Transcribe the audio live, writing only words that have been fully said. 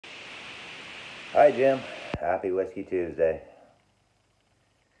Hi, Jim. Happy Whiskey Tuesday.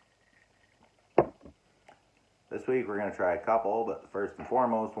 This week we're going to try a couple, but the first and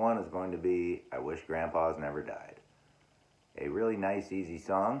foremost one is going to be I Wish Grandpa's Never Died. A really nice, easy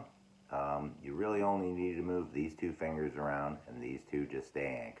song. You really only need to move these two fingers around, and these two just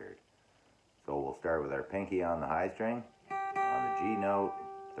stay anchored. So we'll start with our pinky on the high string, on the G note,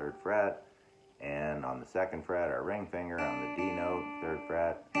 3rd fret, and on the 2nd fret, our ring finger on the D note, 3rd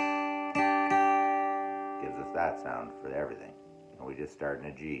fret. Gives us that sound for everything. And we just start in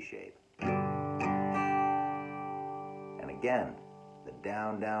a G shape. And again, the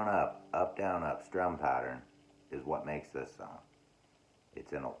down, down, up, down, up strum pattern is what makes this song.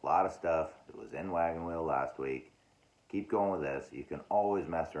 It's in a lot of stuff. It was in Wagon Wheel last week. Keep going with this. You can always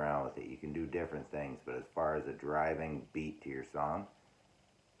mess around with it. You can do different things, but as far as a driving beat to your song,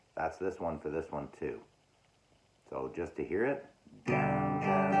 that's this one for this one too. So just to hear it, down,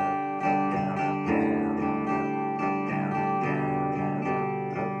 down, up, down, up, down.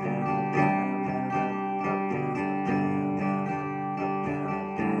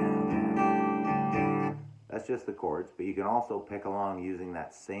 That's just the chords, but you can also pick along using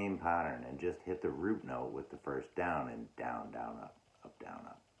that same pattern and just hit the root note with the first down and down, down, up, down,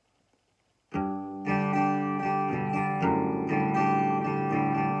 up.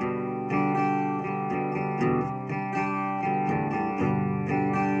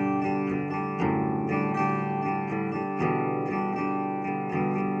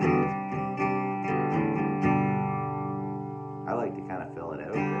 I like to kind of fill it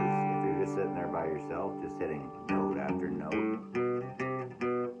out because if you're just sitting there by yourself, just hitting note after note,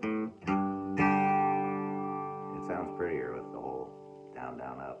 it sounds prettier with the whole down,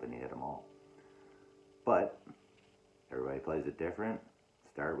 down, up, and you hit them all. But everybody plays it different.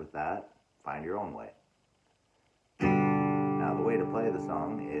 Start with that. Find your own way. Now the way to play the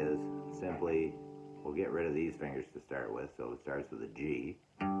song is simply, we'll get rid of these fingers to start with. So it starts with a G,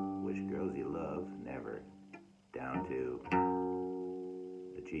 which girls you love, never, down to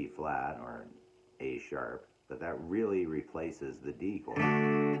the G flat or A sharp, but that really replaces the D chord.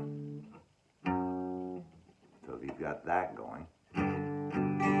 So if you've got that going, all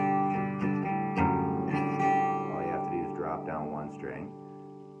you have to do is drop down one string.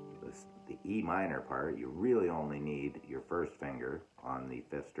 The E minor part, you really only need your first finger on the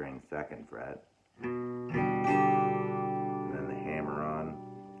 5th string 2nd fret, and then the hammer on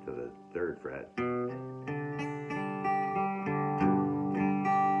to the 3rd fret.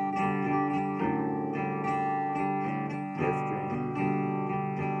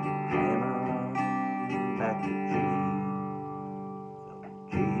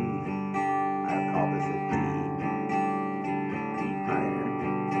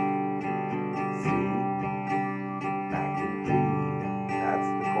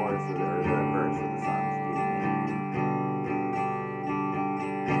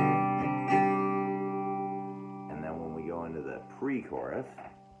 Pre-chorus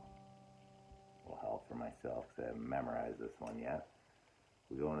will help for myself because I haven't memorized this one yet.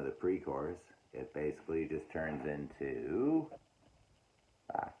 We go into the pre-chorus. It basically just turns into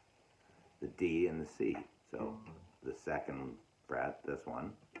the D and the C. So the 2nd fret, this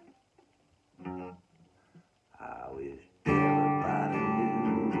one. I wish everybody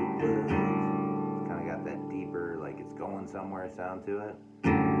knew the words. It's kind of got that deeper, like it's going somewhere sound to it.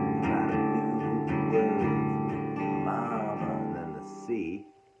 Everybody knew the words. Mama. C,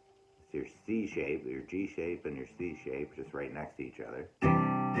 it's your C shape, your G shape and your C shape, just right next to each other.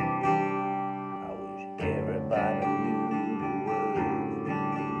 I wish everybody knew the words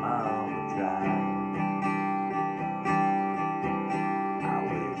Mama tried. I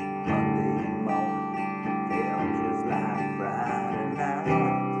wish Monday morning felt just like Friday night.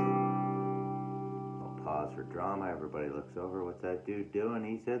 I'll pause for drama. Everybody looks over. What's that dude doing?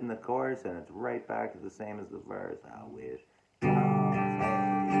 He's hitting the chorus, and it's right back to the same as the verse. I wish.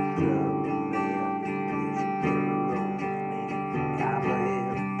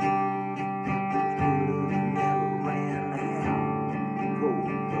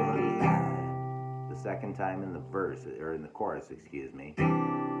 The second time in the verse, or in the chorus, excuse me,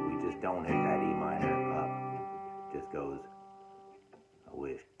 we just don't hit that E minor up. It just goes, I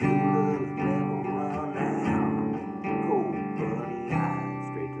wish true love never run out. Cold bloody light,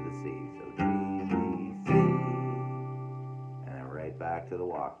 straight to the C. So G, B, C. And then right back to the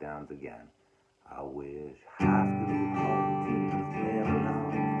walk downs again. I wish high school home teams never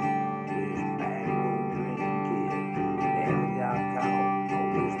lost. Wish backroom drinking kid never got caught. I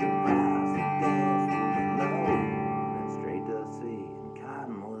wish the price of gas was low. Then straight to the C and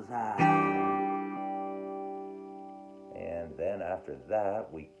cotton was high. And then after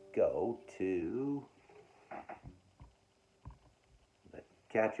that, we go to the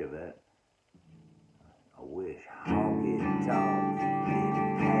catch of it. I wish honky tonks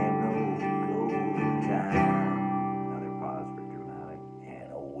didn't have no closing time. Another pause for dramatic. And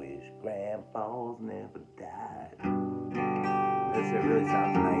I wish grandpas never died. This, it really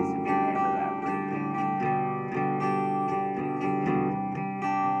sounds nice if you hammer that rhythm.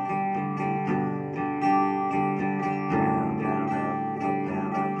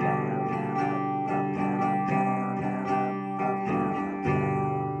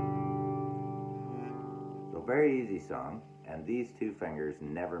 Very easy song, and these two fingers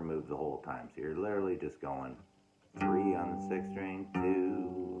never move the whole time, so you're literally just going 3 on the 6th string,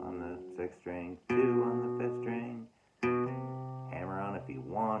 2 on the 6th string, 2 on the 5th string. Hammer on if you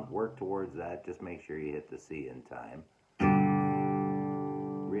want, work towards that, just make sure you hit the C in time.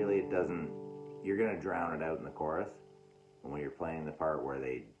 Really, it doesn't, you're going to drown it out in the chorus when you're playing the part where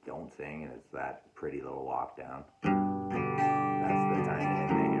they don't sing and it's that pretty little walk down. That's the time to hit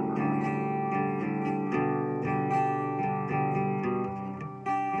the hammer on.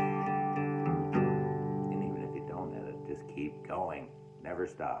 Keep going, never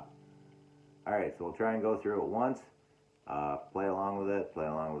stop. Alright, so we'll try and go through it once, play along with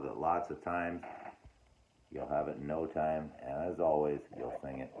it lots of times. You'll have it in no time, and as always, you'll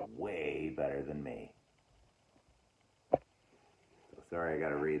sing it way better than me. So sorry I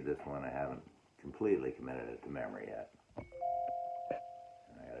gotta read this one, I haven't completely committed it to memory yet. I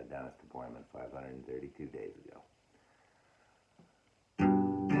got a dentist appointment 532 days ago. The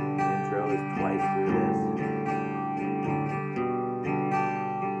intro is twice through this.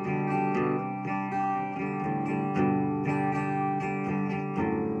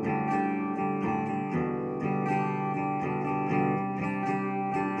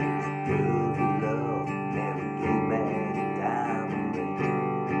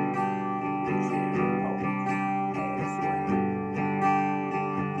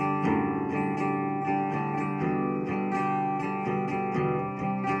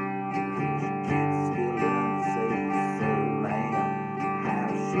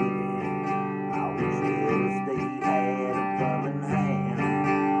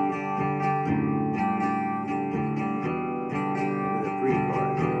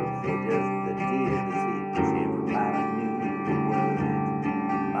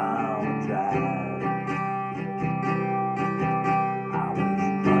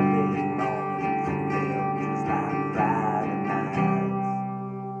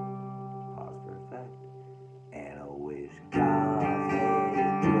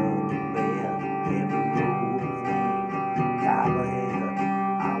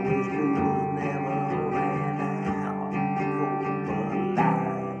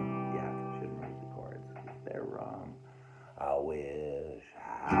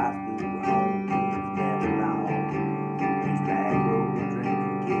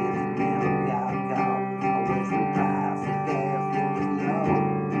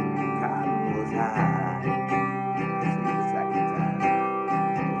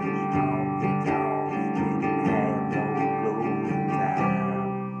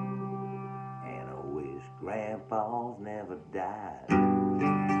 Grandpa's never died.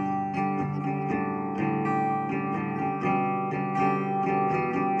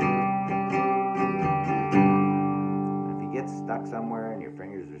 If you get stuck somewhere and your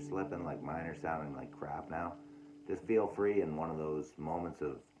fingers are slipping like mine are sounding like crap now, just feel free in one of those moments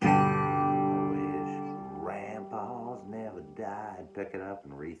of I wish grandpa's never died. Pick it up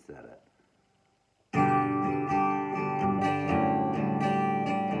and reset it.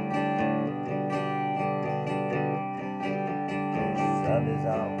 Sun is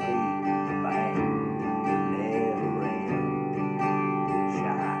on me, bang, it never ends. Wish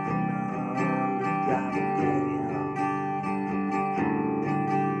I could drive again.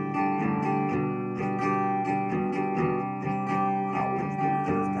 I wish the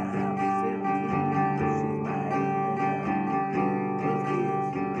first time I was 17, she's mine now. Was this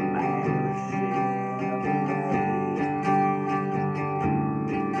the man of the Chevrolet?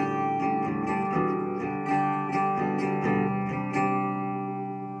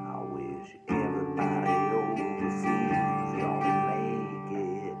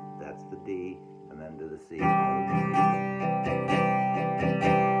 To the sea. I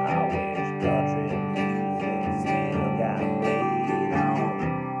wish country music still got played on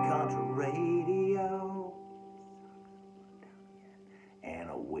country radio. And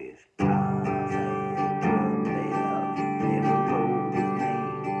I wish cars had drum bell never rode with me.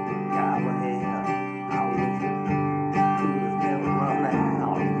 Copperhead, I wish the coolers never run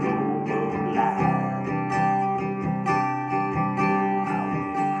out of Goldbug Light. I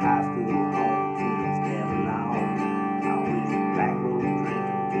wish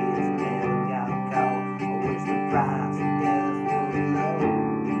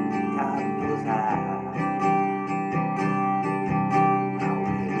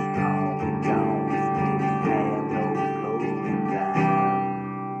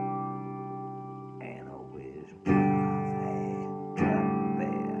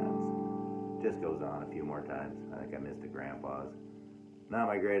Not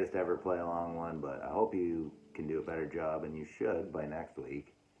my greatest ever play along one, but I hope you can do a better job, and you should by next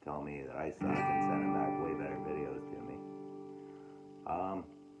week. Tell me that I suck and sending back way better videos to me.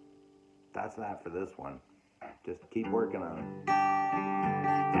 That's that for this one. Just keep working on it.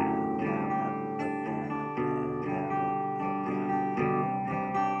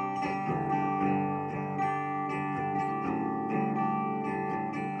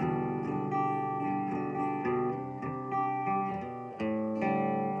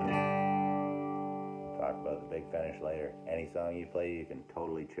 Talk about the big finish later. Any song you play, you can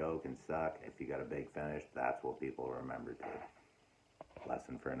totally choke and suck. If you got a big finish, that's what people remember too.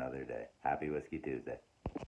 Lesson for another day. Happy Whiskey Tuesday.